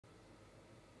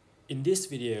In this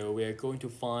video, we are going to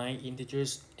find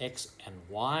integers x and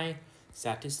y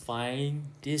satisfying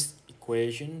this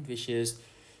equation, which is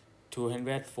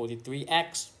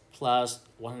 243x plus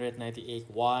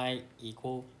 198y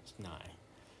equals 9.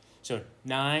 So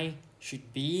 9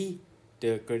 should be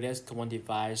the greatest common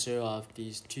divisor of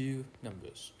these two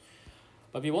numbers.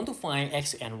 But we want to find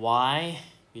x and y,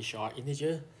 which are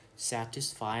integers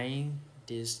satisfying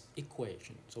this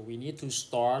equation. So we need to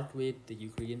start with the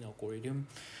Euclidean algorithm.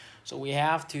 So we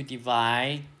have to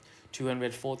divide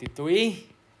 243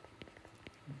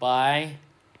 by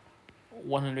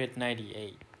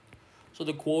 198. So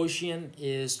the quotient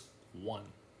is 1.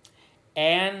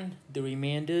 And the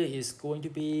remainder is going to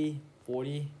be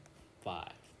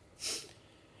 45.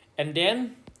 And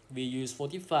then we use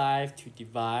 45 to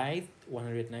divide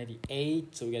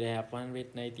 198. So we're going to have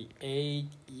 198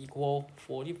 equal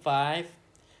 45.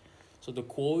 So the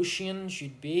quotient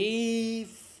should be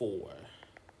 4.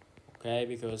 Okay,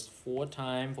 because 4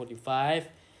 times 45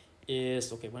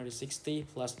 is, 160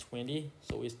 plus 20.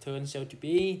 So it turns out to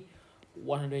be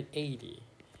 180.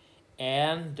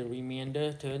 And the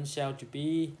remainder turns out to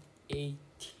be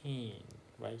 18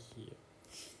 right here.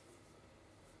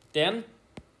 Then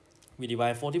we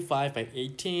divide 45 by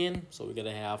 18. So we're going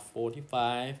to have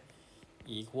 45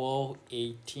 equal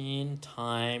 18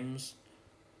 times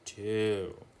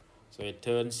 2. So it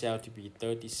turns out to be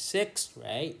 36,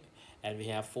 right? And we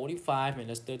have 45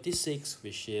 minus 36,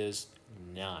 which is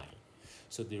 9.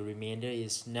 So the remainder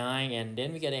is 9. And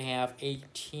then we're going to have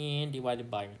 18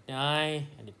 divided by 9.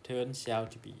 And it turns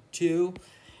out to be 2.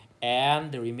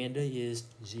 And the remainder is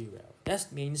 0.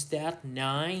 That means that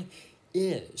 9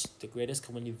 is the greatest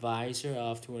common divisor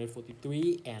of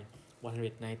 243 and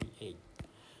 198.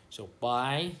 So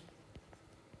by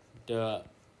the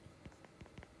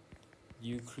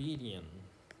Euclidean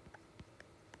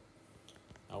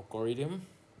algorithm,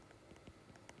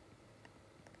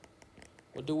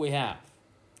 what do we have?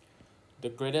 The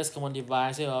greatest common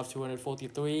divisor of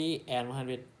 243 and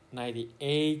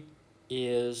 198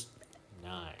 is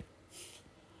 9.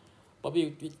 But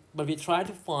we try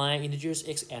to find integers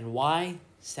x and y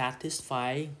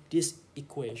satisfying this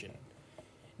equation.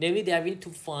 Namely, that we need to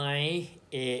find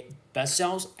a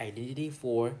Bessel's identity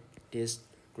for this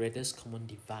greatest common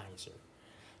divisor.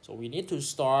 So we need to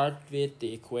start with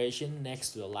the equation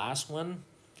next to the last one,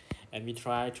 and we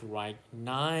try to write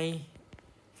 9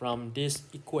 from this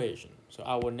equation. So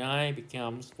our 9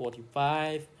 becomes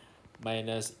 45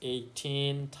 minus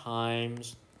 18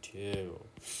 times 2.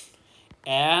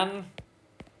 And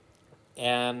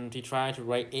we try to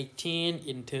write 18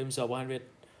 in terms of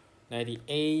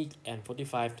 198 and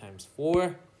 45 times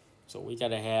 4. So we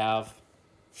gotta have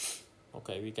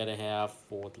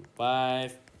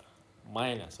 45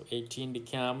 minus, so 18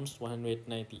 becomes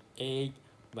 198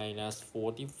 minus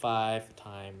 45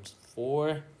 times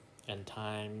 4 and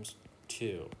times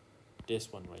 2.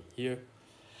 This one right here.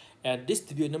 And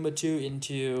distribute number 2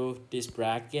 into this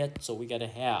bracket. So we gotta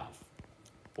have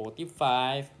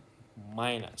 45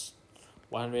 minus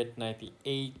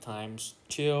 198 times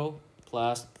 2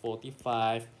 plus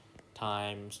 45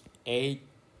 times 8.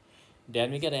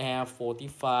 Then we gotta have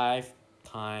 45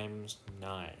 times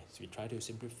 9. So we try to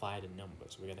simplify the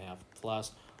numbers. We're gonna have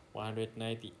plus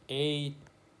 198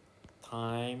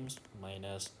 times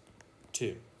minus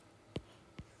 2.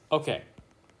 Okay,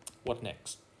 what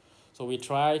next? So we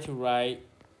try to write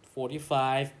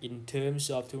 45 in terms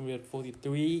of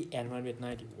 243 and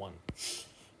 191.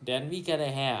 Then we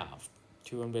gotta have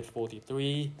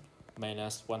 243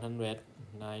 minus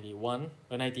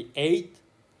 198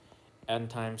 and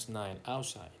times 9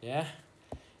 outside, yeah?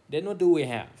 Then what do we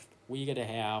have? We gotta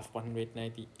have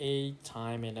 198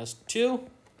 times minus 2.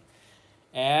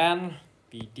 And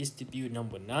we distribute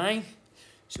number 9.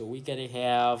 So we gotta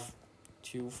have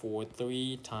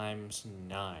 243 times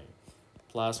 9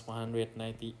 plus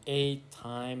 198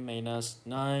 times minus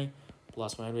 9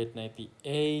 plus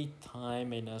 198 times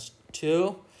minus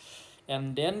 2.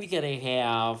 And then we gotta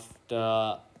have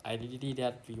the identity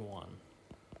that we want.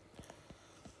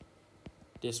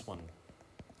 This one.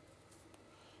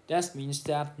 That means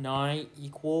that 9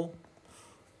 equal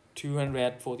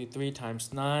 243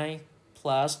 times 9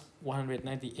 plus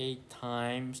 198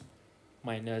 times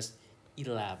minus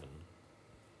 11.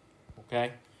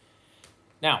 Okay?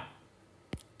 Now,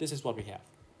 this is what we have.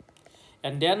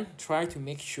 And then try to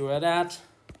make sure that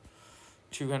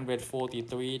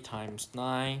 243 times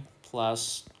 9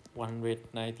 plus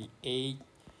 198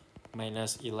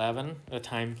 minus 11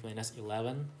 times minus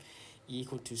 11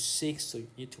 equal to 6. So you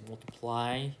need to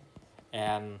multiply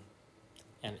and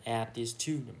add these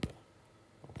two numbers.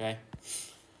 Okay,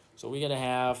 So we're gonna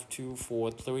have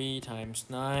 243 times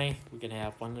 9. We're gonna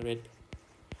have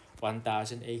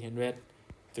 1,800,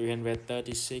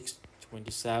 336,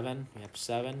 27. We have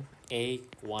 7,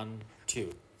 8, 1,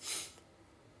 2.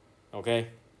 Okay.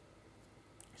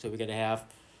 So we're gonna have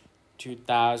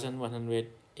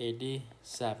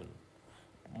 2,187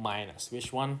 minus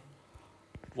which one?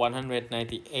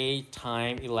 198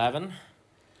 times 11.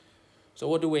 So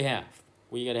what do we have?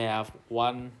 We're gonna have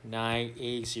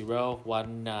 1980,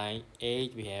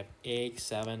 198. We have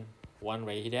 871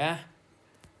 right here.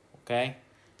 Okay,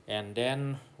 and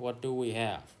then what do we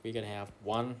have? We're gonna have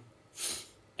 1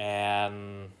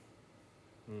 and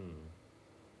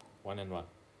 1 and what?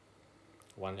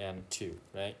 1 and 2,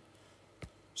 right?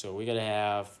 So we're gonna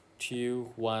have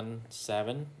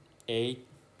 2178.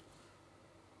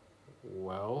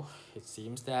 Well, it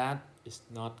seems that it's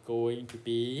not going to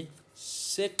be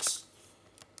 6.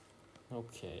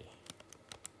 Okay,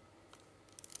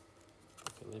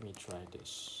 let me try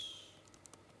this.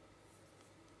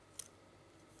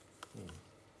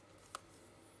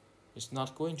 It's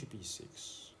not going to be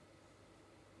 6,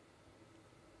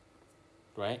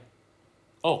 right?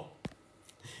 Oh,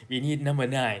 we need number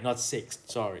 9, not 6.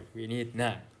 Sorry, we need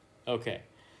 9. Okay,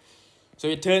 so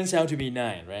it turns out to be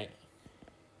 9, right?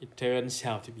 It turns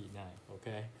out to be 9.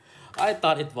 Okay, I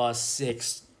thought it was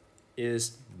 6.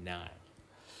 Is 9.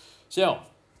 So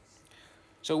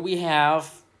we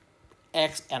have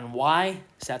x and y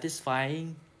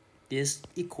satisfying this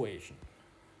equation.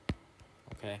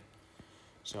 Okay,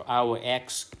 so our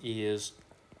x is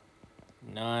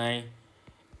 9,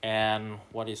 and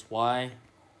what is y?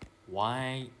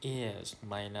 Y is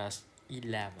minus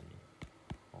 11.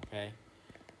 Okay,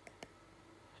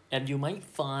 and you might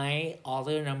find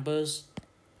other numbers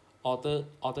other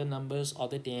numbers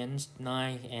other than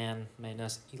 9 and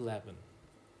minus 11.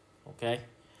 Okay,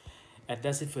 and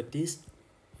that's it for this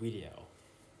video.